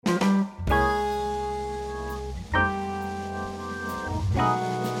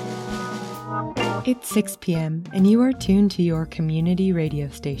It's 6 p.m. and you are tuned to your community radio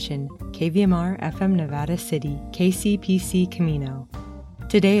station, KVMR FM Nevada City, KCPC Camino.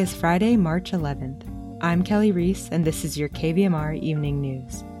 Today is Friday, March 11th. I'm Kelly Reese, and this is your KVMR Evening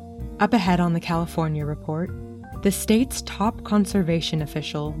News. Up ahead on the California Report, the state's top conservation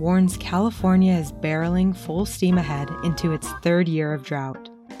official warns California is barreling full steam ahead into its third year of drought.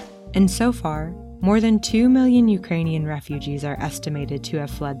 And so far, more than 2 million Ukrainian refugees are estimated to have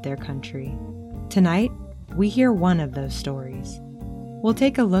fled their country. Tonight, we hear one of those stories. We'll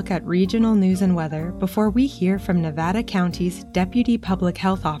take a look at regional news and weather before we hear from Nevada County's Deputy Public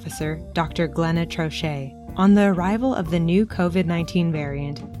Health Officer, Dr. Glenna Trochet, on the arrival of the new COVID-19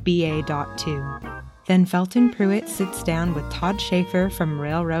 variant, BA.2. Then Felton Pruitt sits down with Todd Schaefer from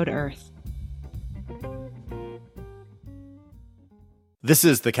Railroad Earth. This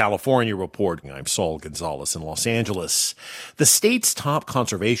is the California Report. I'm Saul Gonzalez in Los Angeles. The state's top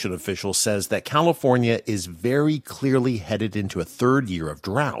conservation official says that California is very clearly headed into a third year of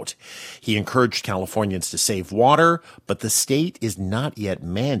drought. He encouraged Californians to save water, but the state is not yet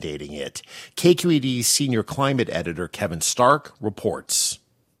mandating it. KQED's senior climate editor Kevin Stark reports.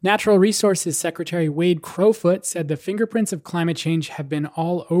 Natural Resources Secretary Wade Crowfoot said the fingerprints of climate change have been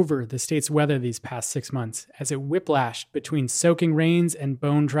all over the state's weather these past 6 months as it whiplashed between soaking rains and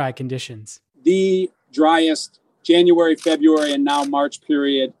bone-dry conditions. The driest January, February, and now March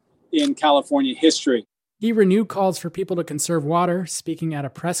period in California history. He renewed calls for people to conserve water, speaking at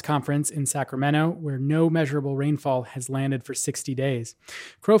a press conference in Sacramento, where no measurable rainfall has landed for 60 days.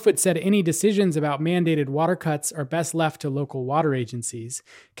 Crowfoot said any decisions about mandated water cuts are best left to local water agencies.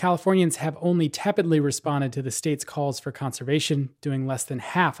 Californians have only tepidly responded to the state's calls for conservation, doing less than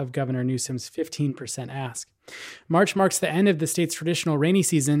half of Governor Newsom's 15% ask. March marks the end of the state's traditional rainy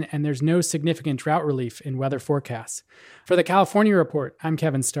season, and there's no significant drought relief in weather forecasts. For the California Report, I'm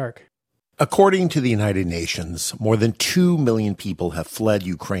Kevin Stark. According to the United Nations, more than 2 million people have fled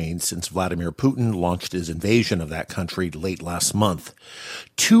Ukraine since Vladimir Putin launched his invasion of that country late last month.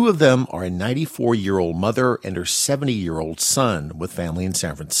 2 of them are a 94-year-old mother and her 70-year-old son with family in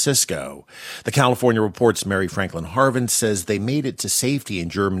San Francisco. The California Report's Mary Franklin Harvin says they made it to safety in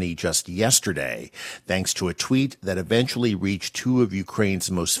Germany just yesterday, thanks to a tweet that eventually reached 2 of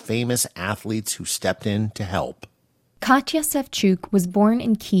Ukraine's most famous athletes who stepped in to help. Katya Savchuk was born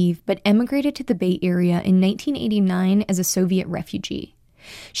in Kyiv but emigrated to the Bay Area in 1989 as a Soviet refugee.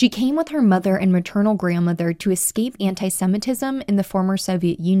 She came with her mother and maternal grandmother to escape anti-Semitism in the former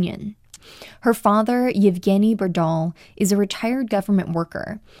Soviet Union. Her father, Yevgeny Berdal, is a retired government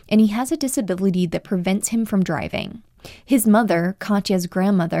worker, and he has a disability that prevents him from driving. His mother, Katya's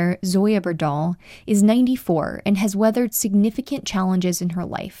grandmother, Zoya Berdal, is 94 and has weathered significant challenges in her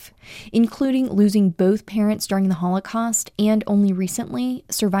life, including losing both parents during the Holocaust and only recently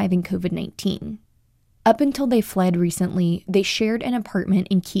surviving COVID-19. Up until they fled recently, they shared an apartment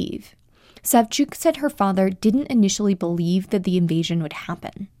in Kyiv. Savchuk said her father didn't initially believe that the invasion would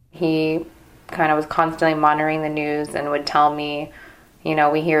happen. He kind of was constantly monitoring the news and would tell me,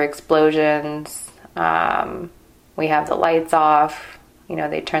 we hear explosions, we have the lights off.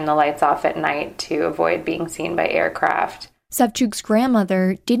 They turn the lights off at night to avoid being seen by aircraft. Savchuk's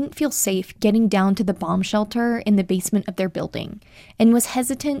grandmother didn't feel safe getting down to the bomb shelter in the basement of their building and was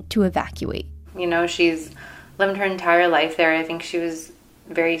hesitant to evacuate. She's lived her entire life there. I think she was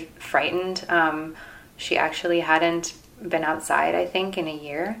very frightened. She actually hadn't been outside, I think, in a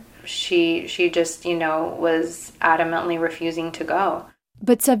year. She just, was adamantly refusing to go.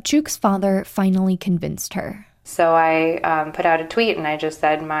 But Savchuk's father finally convinced her. So I put out a tweet and I just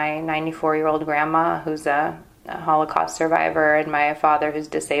said my 94-year-old grandma, who's a Holocaust survivor, and my father, who's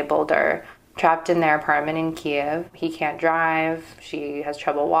disabled, are trapped in their apartment in Kyiv. He can't drive. She has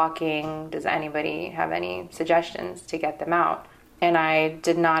trouble walking. Does anybody have any suggestions to get them out? And I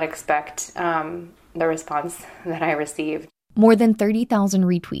did not expect the response that I received. More than 30,000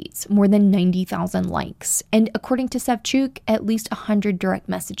 retweets, more than 90,000 likes, and according to Savchuk, at least 100 direct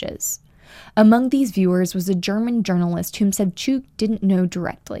messages. Among these viewers was a German journalist whom Savchuk didn't know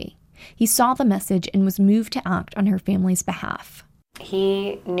directly. He saw the message and was moved to act on her family's behalf.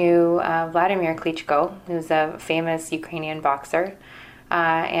 He knew Vladimir Klitschko, who's a famous Ukrainian boxer,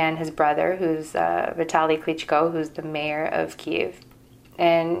 and his brother, who's Vitaly Klitschko, who's the mayor of Kyiv.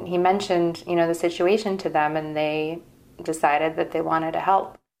 And he mentioned, the situation to them, and they decided that they wanted to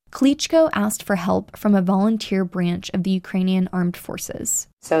help. Klitschko asked for help from a volunteer branch of the Ukrainian Armed Forces.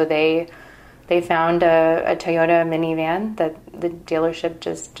 So they found a Toyota minivan that the dealership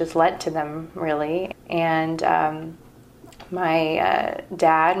just lent to them, really. And my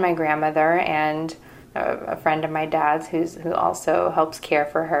dad, my grandmother, and a friend of my dad's who also helps care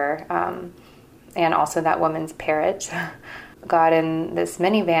for her, and also that woman's parrot got in this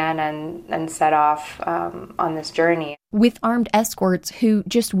minivan and set off on this journey. With armed escorts who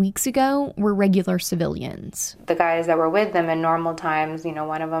just weeks ago were regular civilians. The guys that were with them in normal times,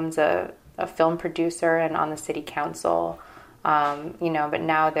 one of them's a film producer and on the city council, but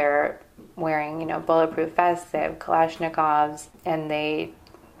now they're wearing, bulletproof vests, they have Kalashnikovs, and they,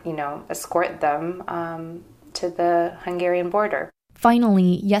 escort them to the Hungarian border.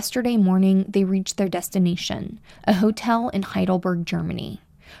 Finally, yesterday morning, they reached their destination, a hotel in Heidelberg, Germany.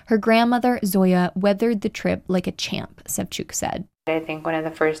 Her grandmother, Zoya, weathered the trip like a champ, Savchuk said. I think one of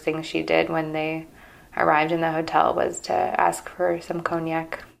the first things she did when they arrived in the hotel was to ask for some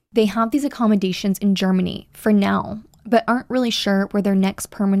cognac. They have these accommodations in Germany for now, but aren't really sure where their next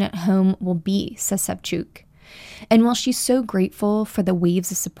permanent home will be, says Savchuk. And while she's so grateful for the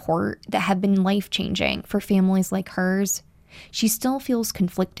waves of support that have been life-changing for families like hers, she still feels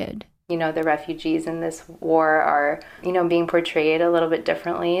conflicted. The refugees in this war are, being portrayed a little bit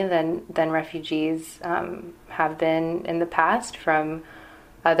differently than refugees have been in the past from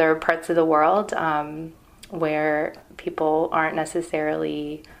other parts of the world where people aren't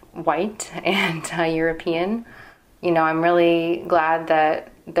necessarily white and European. I'm really glad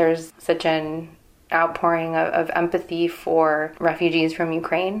that there's such an outpouring of empathy for refugees from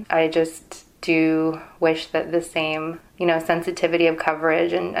Ukraine. I just do wish that the same, sensitivity of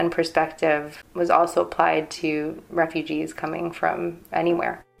coverage and perspective was also applied to refugees coming from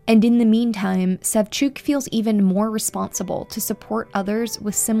anywhere. And in the meantime, Savchuk feels even more responsible to support others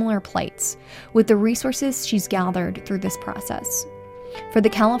with similar plights with the resources she's gathered through this process. For the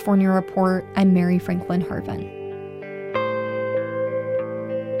California Report, I'm Mary Franklin Harvin.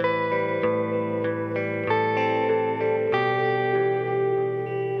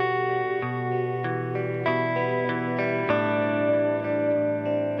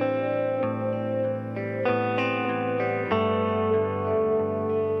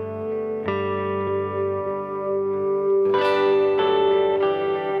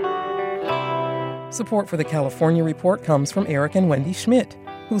 Support for the California Report comes from Eric and Wendy Schmidt,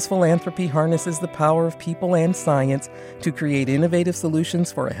 whose philanthropy harnesses the power of people and science to create innovative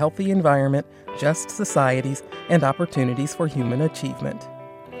solutions for a healthy environment, just societies, and opportunities for human achievement.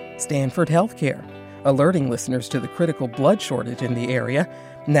 Stanford Healthcare, alerting listeners to the critical blood shortage in the area.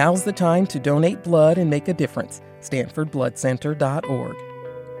 Now's the time to donate blood and make a difference. StanfordBloodCenter.org.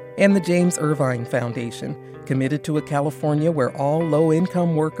 And the James Irvine Foundation, committed to a California where all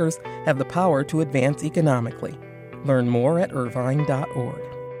low-income workers have the power to advance economically. Learn more at irvine.org.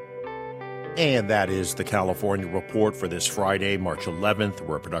 And that is the California Report for this Friday, March 11th.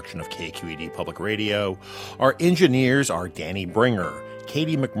 We're a production of KQED Public Radio. Our engineers are Danny Bringer,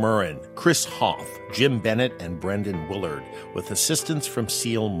 Katie McMurrin, Chris Hoff, Jim Bennett, and Brendan Willard, with assistance from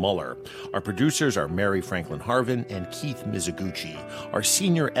Seal Muller. Our producers are Mary Franklin Harvin and Keith Mizuguchi. Our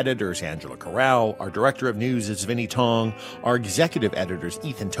senior editor is Angela Corral. Our director of news is Vinnie Tong. Our executive editors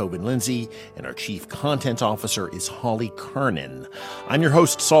Ethan Tobin Lindsay. And our chief content officer is Holly Kernan. I'm your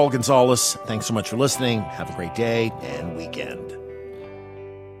host, Saul Gonzalez. Thanks so much for listening. Have a great day and weekend.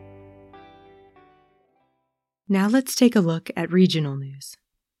 Now let's take a look at regional news.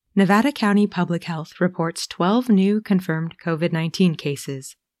 Nevada County Public Health reports 12 new confirmed COVID-19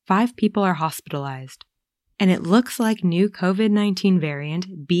 cases. 5 people are hospitalized. And it looks like new COVID-19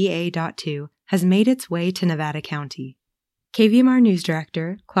 variant BA.2 has made its way to Nevada County. KVMR News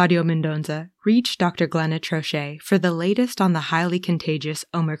Director Claudio Mendonza reached Dr. Glenna Trochet for the latest on the highly contagious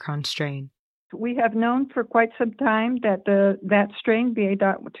Omicron strain. We have known for quite some time that that strain,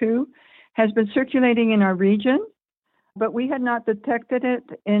 BA.2, has been circulating in our region, but we had not detected it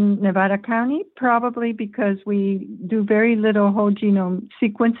in Nevada County, probably because we do very little whole genome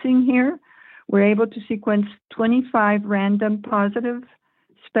sequencing here. We're able to sequence 25 random positive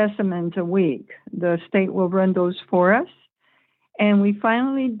specimens a week. The state will run those for us. And we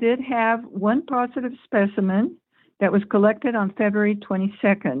finally did have one positive specimen that was collected on February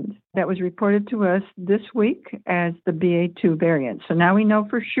 22nd that was reported to us this week as the BA.2 variant. So now we know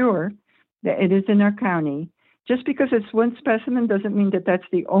for sure that it is in our county. Just because it's one specimen doesn't mean that that's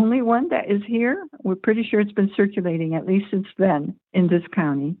the only one that is here. We're pretty sure it's been circulating, at least since then, in this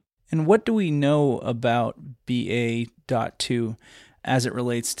county. And what do we know about BA.2 as it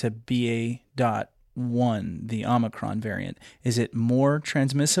relates to BA.1, the Omicron variant? Is it more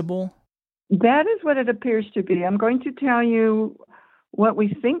transmissible? That is what it appears to be. I'm going to tell you what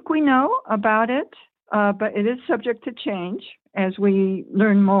we think we know about it, but it is subject to change as we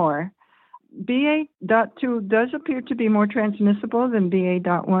learn more. BA.2 does appear to be more transmissible than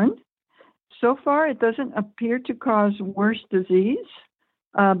BA.1. So far, it doesn't appear to cause worse disease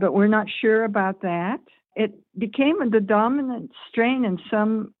but we're not sure about that. It became the dominant strain in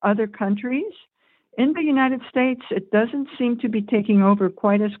some other countries. In the United States, it doesn't seem to be taking over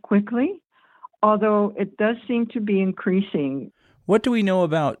quite as quickly, although it does seem to be increasing. What do we know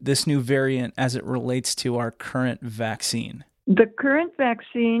about this new variant as it relates to our current vaccine? The current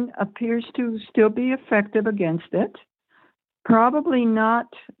vaccine appears to still be effective against it, probably not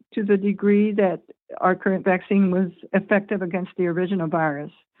to the degree that our current vaccine was effective against the original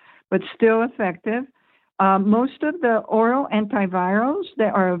virus, but still effective. Most of the oral antivirals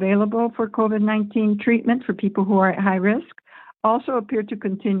that are available for COVID-19 treatment for people who are at high risk also appear to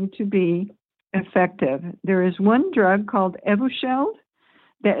continue to be effective. There is one drug called Evusheld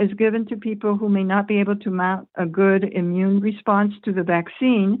that is given to people who may not be able to mount a good immune response to the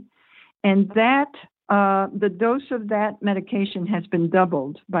vaccine, and that the dose of that medication has been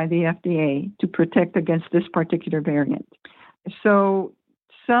doubled by the FDA to protect against this particular variant. So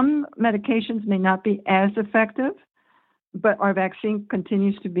some medications may not be as effective, but our vaccine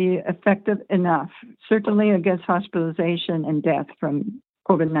continues to be effective enough, certainly against hospitalization and death from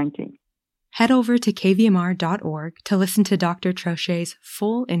COVID-19. Head over to kvmr.org to listen to Dr. Trochet's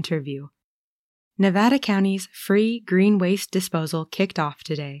full interview. Nevada County's free green waste disposal kicked off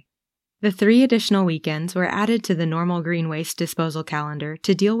today. The 3 additional weekends were added to the normal green waste disposal calendar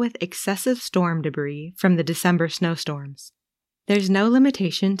to deal with excessive storm debris from the December snowstorms. There's no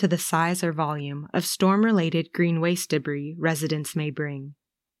limitation to the size or volume of storm-related green waste debris residents may bring.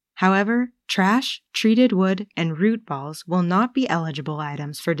 However, trash, treated wood, and root balls will not be eligible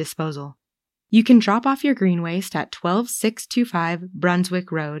items for disposal. You can drop off your green waste at 12625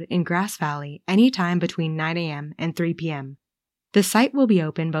 Brunswick Road in Grass Valley anytime between 9 a.m. and 3 p.m. The site will be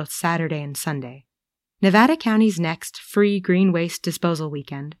open both Saturday and Sunday. Nevada County's next free green waste disposal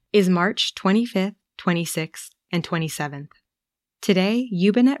weekend is March 25th, 26th, and 27th. Today,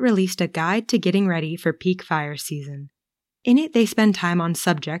 Ubinet released a guide to getting ready for peak fire season. In it, they spend time on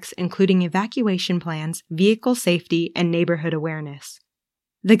subjects including evacuation plans, vehicle safety, and neighborhood awareness.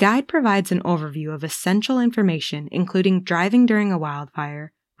 The guide provides an overview of essential information including driving during a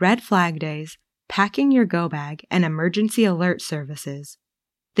wildfire, red flag days, packing your go bag, and emergency alert services.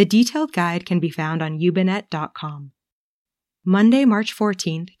 The detailed guide can be found on ubinet.com. Monday, March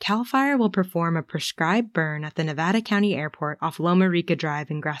 14th, CAL FIRE will perform a prescribed burn at the Nevada County Airport off Loma Rica Drive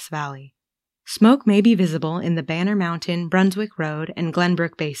in Grass Valley. Smoke may be visible in the Banner Mountain, Brunswick Road, and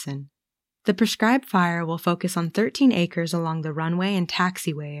Glenbrook Basin. The prescribed fire will focus on 13 acres along the runway and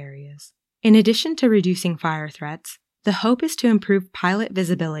taxiway areas. In addition to reducing fire threats, the hope is to improve pilot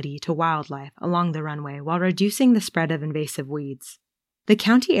visibility to wildlife along the runway while reducing the spread of invasive weeds. The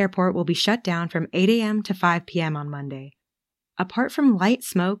county airport will be shut down from 8 a.m. to 5 p.m. on Monday. Apart from light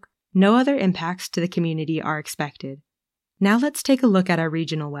smoke, no other impacts to the community are expected. Now let's take a look at our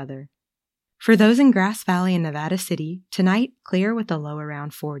regional weather. For those in Grass Valley and Nevada City, tonight clear with a low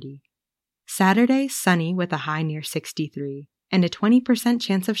around 40. Saturday, sunny with a high near 63, and a 20%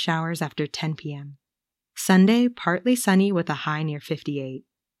 chance of showers after 10 p.m. Sunday, partly sunny with a high near 58.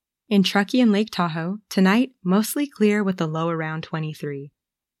 In Truckee and Lake Tahoe, tonight mostly clear with a low around 23.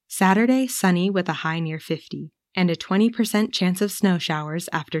 Saturday, sunny with a high near 50, and a 20% chance of snow showers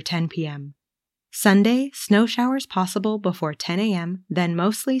after 10 p.m. Sunday, snow showers possible before 10 a.m., then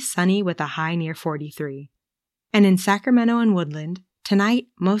mostly sunny with a high near 43. And in Sacramento and Woodland, tonight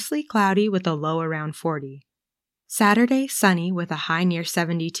mostly cloudy with a low around 40. Saturday, sunny with a high near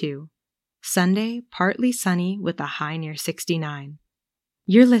 72. Sunday, partly sunny with a high near 69.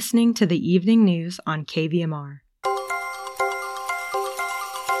 You're listening to the evening news on KVMR.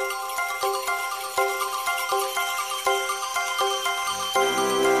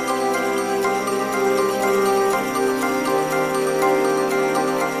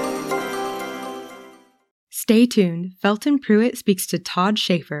 Stay tuned. Felton Pruitt speaks to Todd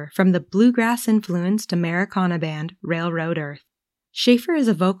Schaefer from the bluegrass-influenced Americana band Railroad Earth. Schaefer is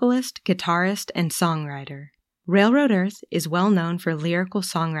a vocalist, guitarist, and songwriter. Railroad Earth is well known for lyrical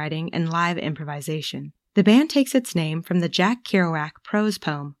songwriting and live improvisation. The band takes its name from the Jack Kerouac prose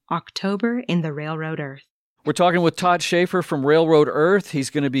poem, October in the Railroad Earth. We're talking with Todd Schaefer from Railroad Earth. He's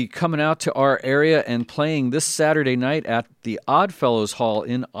going to be coming out to our area and playing this Saturday night at the Oddfellows Hall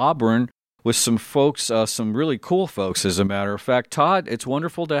in Auburn with some folks, some really cool folks, as a matter of fact. Todd, it's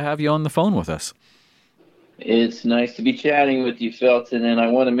wonderful to have you on the phone with us. It's nice to be chatting with you, Felton, and I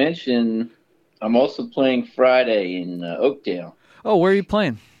want to mention I'm also playing Friday in Oakdale. Oh, where are you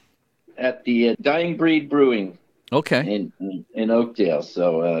playing? At the Dying Breed Brewing. Okay. In Oakdale,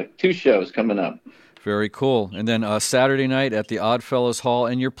 so 2 shows coming up. Very cool. And then Saturday night at the Oddfellows Hall,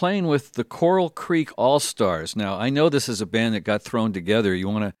 and you're playing with the Coral Creek All-Stars. Now, I know this is a band that got thrown together. You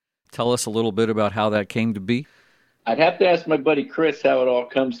want to tell us a little bit about how that came to be? I'd have to ask my buddy Chris how it all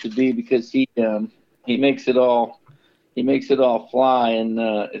comes to be, because he makes it all fly, and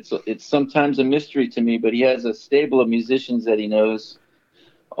it's sometimes a mystery to me. But he has a stable of musicians that he knows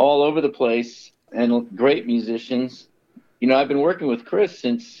all over the place, and great musicians. You know, I've been working with Chris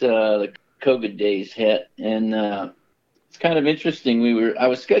since the COVID days hit, and it's kind of interesting. I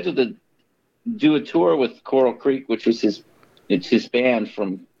was scheduled to do a tour with Coral Creek, which was his band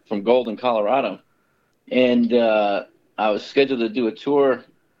from Golden, Colorado, and I was scheduled to do a tour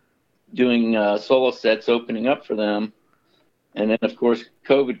doing solo sets opening up for them, and then of course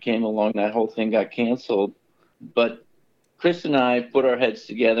COVID came along. That whole thing got canceled, but Chris and I put our heads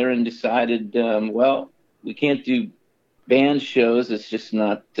together and decided, well, we can't do band shows. It's just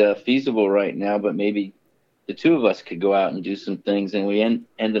not feasible right now, but maybe the two of us could go out and do some things. And we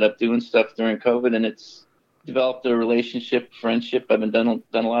ended up doing stuff during COVID, and it's developed a relationship, friendship. I've been done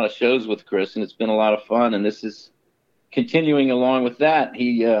a lot of shows with Chris, and it's been a lot of fun. And this is continuing along with that.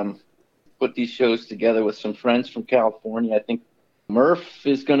 He put these shows together with some friends from California. I think Murph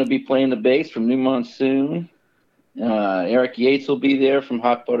is going to be playing the bass from New Monsoon. Eric Yates will be there from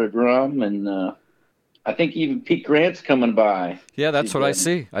Hot Buttered Rum, and I think even Pete Grant's coming by. Yeah, that's what I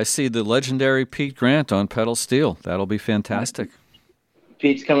see. I see the legendary Pete Grant on pedal steel. That'll be fantastic.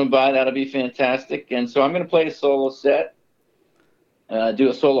 Pete's coming by. That'll be fantastic. And so I'm going to play a solo set, do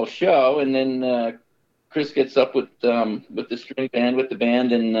a solo show, and then Chris gets up with the string band, with the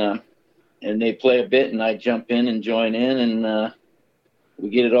band, and they play a bit, and I jump in and join in, and we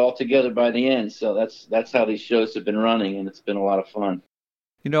get it all together by the end. So that's how these shows have been running, and it's been a lot of fun.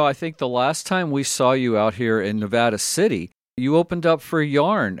 You know, I think the last time we saw you out here in Nevada City, you opened up for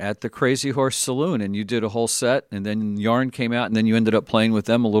Yarn at the Crazy Horse Saloon, and you did a whole set, and then Yarn came out, and then you ended up playing with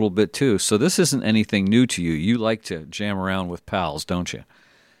them a little bit too. So this isn't anything new to you. You like to jam around with pals, don't you?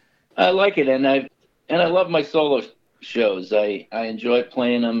 I like it, and I love my solo shows. I enjoy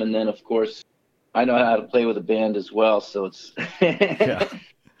playing them, and then of course I know how to play with a band as well. So it's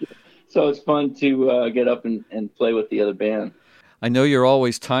so it's fun to get up and play with the other band. I know you're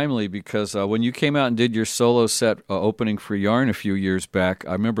always timely, because when you came out and did your solo set opening for Yarn a few years back,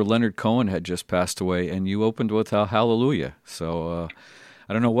 I remember Leonard Cohen had just passed away, and you opened with Hallelujah. So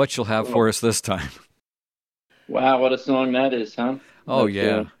I don't know what you'll have for us this time. Wow, what a song that is, huh? Oh,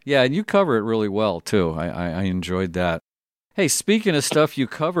 yeah. Yeah, and you cover it really well, too. I enjoyed that. Hey, speaking of stuff you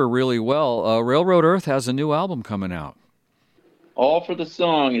cover really well, Railroad Earth has a new album coming out. All for the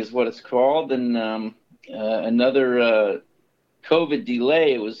Song is what it's called, and another COVID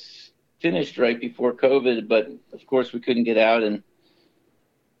delay. It was finished right before COVID, but of course we couldn't get out and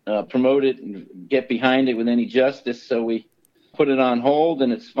promote it and get behind it with any justice, so we put it on hold,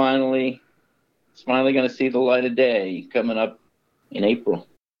 and it's finally going to see the light of day coming up in April.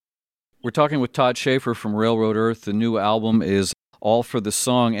 We're talking with Todd Schaefer from Railroad Earth. The new album is All for the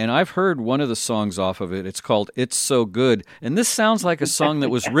Song, and I've heard one of the songs off of it. It's called It's So Good, and this sounds like a song that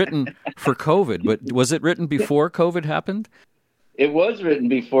was written for COVID, but was it written before COVID happened? It was written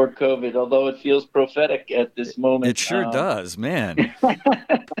before COVID, although it feels prophetic at this moment. It sure does, man.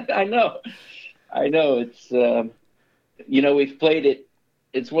 I know. It's, we've played it.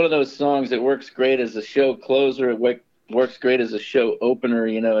 It's one of those songs that works great as a show closer. It works great as a show opener.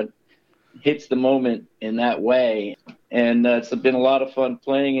 It hits the moment in that way. And it's been a lot of fun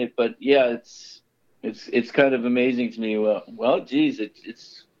playing it. But, yeah, it's kind of amazing to me. Well, geez,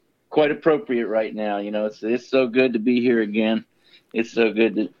 it's quite appropriate right now. It's so good to be here again. It's so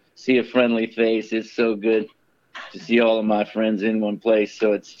good to see a friendly face. It's so good to see all of my friends in one place.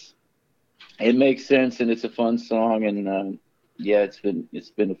 So it makes sense, and it's a fun song. And it's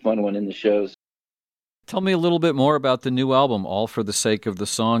been a fun one in the shows. Tell me a little bit more about the new album, All for the Sake of the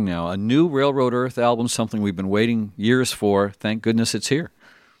Song. Now, a new Railroad Earth album, something we've been waiting years for. Thank goodness it's here.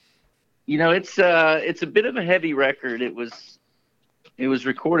 It's a bit of a heavy record. It was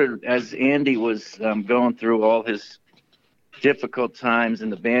recorded as Andy was going through all his difficult times,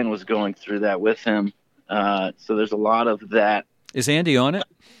 and the band was going through that with him. So there's a lot of that. Is Andy on it?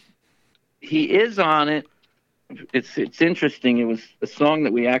 He is on it. It's interesting. It was a song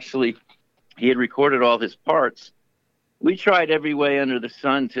that he had recorded all his parts. We tried every way under the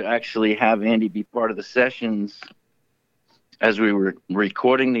sun to actually have Andy be part of the sessions as we were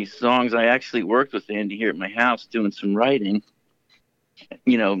recording these songs. I actually worked with Andy here at my house doing some writing,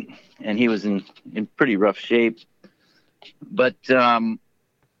 and he was in pretty rough shape. But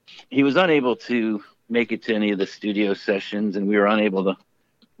he was unable to make it to any of the studio sessions, and we were unable to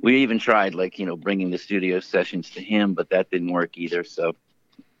we even tried, like, bringing the studio sessions to him, but that didn't work either. So,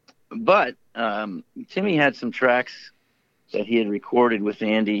 but Timmy had some tracks that he had recorded with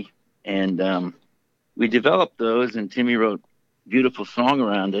Andy, and we developed those, and Timmy wrote a beautiful song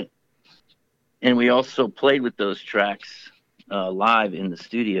around it. And we also played with those tracks live in the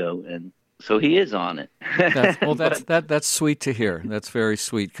studio, and so he is on it. That's sweet to hear. That's very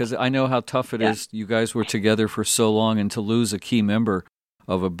sweet, because I know how tough it is. You guys were together for so long, and to lose a key member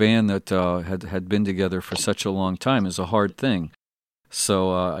of a band that had been together for such a long time is a hard thing.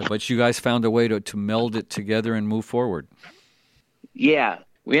 So, but you guys found a way to meld it together and move forward. Yeah,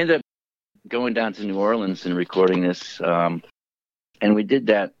 we ended up going down to New Orleans and recording this, and we did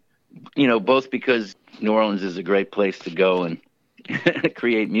that, both because New Orleans is a great place to go and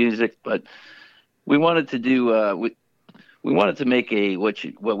create music, but we wanted to do we wanted to make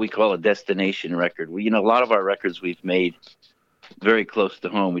what we call a destination record. A lot of our records we've made very close to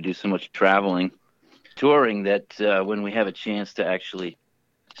home. We do so much touring that when we have a chance to actually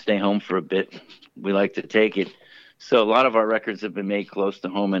stay home for a bit, we like to take it. So a lot of our records have been made close to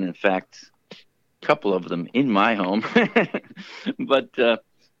home, and in fact, a couple of them in my home. But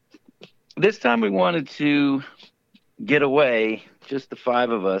this time we wanted to get away, just the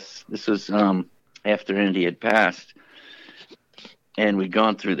five of us. This was after Andy had passed, and we'd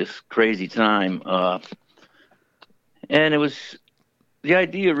gone through this crazy time. And the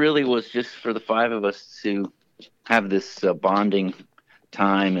idea really was just for the five of us to have this bonding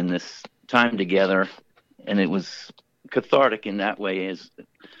time and this time together. And it was cathartic in that way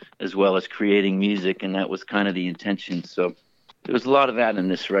as well as creating music. And that was kind of the intention. So there was a lot of that in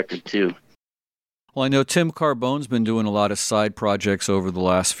this record too. Well, I know Tim Carbone's been doing a lot of side projects over the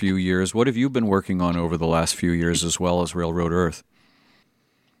last few years. What have you been working on over the last few years as well as Railroad Earth?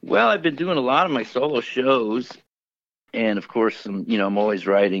 Well, I've been doing a lot of my solo shows. And, of course, I'm always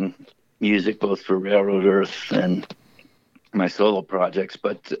writing music both for Railroad Earth and my solo projects.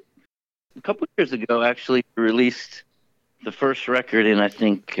 But a couple of years ago, actually, we released the first record in, I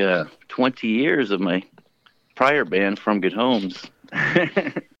think, 20 years of my prior band, From Good Homes.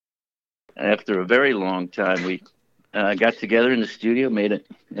 After a very long time, we got together in the studio, made a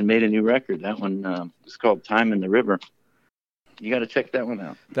new record. That one was called Time in the River. You got to check that one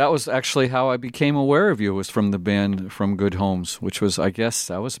out. That was actually how I became aware of you, was from the band From Good Homes, which was, I guess,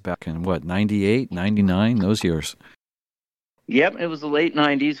 that was back in, 98, 99, those years. Yep, it was the late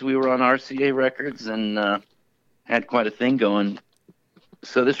 90s. We were on RCA Records and had quite a thing going.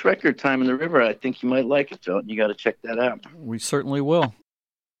 So this record, Time in the River, I think you might like it, Phil. You got to check that out. We certainly will.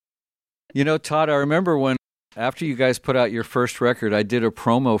 Todd, I remember when, after you guys put out your first record, I did a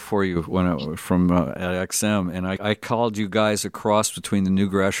promo for you from XM, and I called you guys a cross between the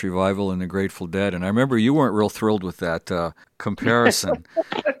Newgrass Revival and the Grateful Dead, and I remember you weren't real thrilled with that comparison.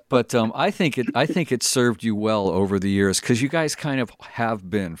 But I think it served you well over the years, because you guys kind of have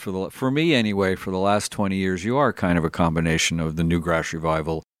been, for me anyway, for the last 20 years, you are kind of a combination of the Newgrass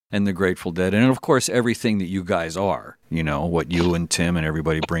Revival and the Grateful Dead, and of course everything that you guys are, what you and Tim and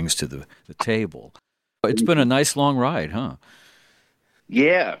everybody brings to the table. It's been a nice long ride, huh?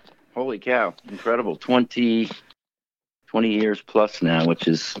 Yeah. Holy cow. Incredible. 20 years plus now, which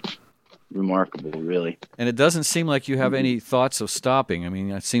is remarkable, really. And it doesn't seem like you have any thoughts of stopping. I mean,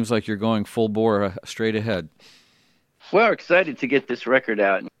 it seems like you're going full bore straight ahead. Well, we're excited to get this record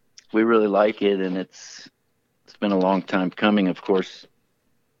out. We really like it, and it's been a long time coming. Of course,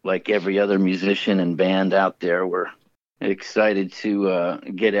 like every other musician and band out there, we're excited to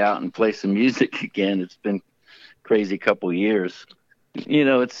get out and play some music again. It's been a crazy couple years.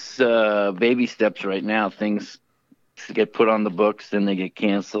 It's baby steps right now. Things get put on the books, then they get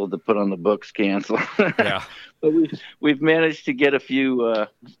canceled. The put on the books cancel. Yeah. But we've managed to get a few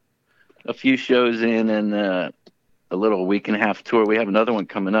shows in, and a little week and a half tour. We have another one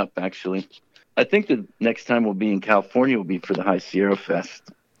coming up, actually. I think the next time we'll be in California will be for the High Sierra Fest.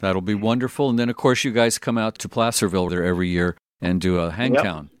 That'll be wonderful. And then, of course, you guys come out to Placerville there every year and do a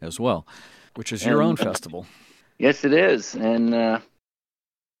Hangtown as well, which is your own festival. Yes, it is. And it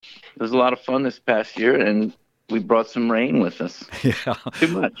was a lot of fun this past year, and we brought some rain with us. Yeah. Too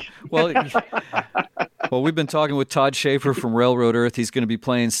much. Well, we've been talking with Todd Schaefer from Railroad Earth. He's going to be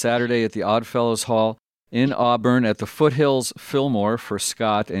playing Saturday at the Oddfellows Hall in Auburn at the Foothills Fillmore for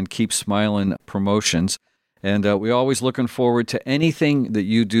Scott and Keep Smilin' Promotions. And we're always looking forward to anything that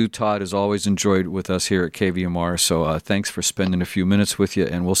you do. Todd is always enjoyed with us here at KVMR. So thanks for spending a few minutes with you,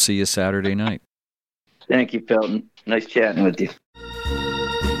 and we'll see you Saturday night. Thank you, Felton. Nice chatting with you.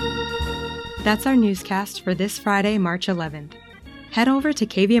 That's our newscast for this Friday, March 11th. Head over to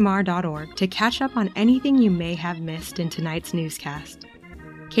kvmr.org to catch up on anything you may have missed in tonight's newscast.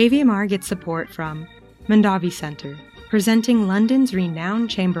 KVMR gets support from Mondavi Centre, presenting London's renowned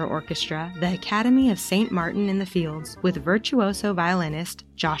chamber orchestra, the Academy of St. Martin in the Fields, with virtuoso violinist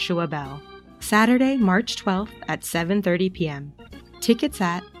Joshua Bell. Saturday, March 12th at 7:30 p.m. Tickets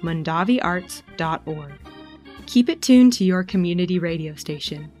at mondaviarts.org. Keep it tuned to your community radio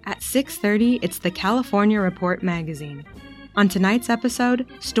station. At 6:30, it's the California Report magazine. On tonight's episode,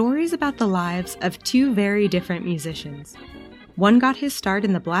 stories about the lives of two very different musicians. One got his start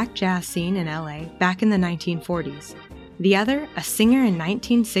in the black jazz scene in LA back in the 1940s. The other, a singer in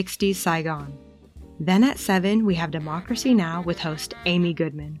 1960s Saigon. Then at 7, we have Democracy Now! With host Amy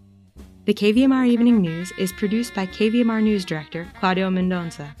Goodman. The KVMR Evening News is produced by KVMR News Director Claudio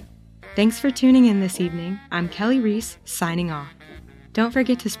Mendonça. Thanks for tuning in this evening. I'm Kelly Reese, signing off. Don't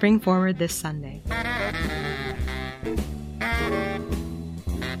forget to spring forward this Sunday.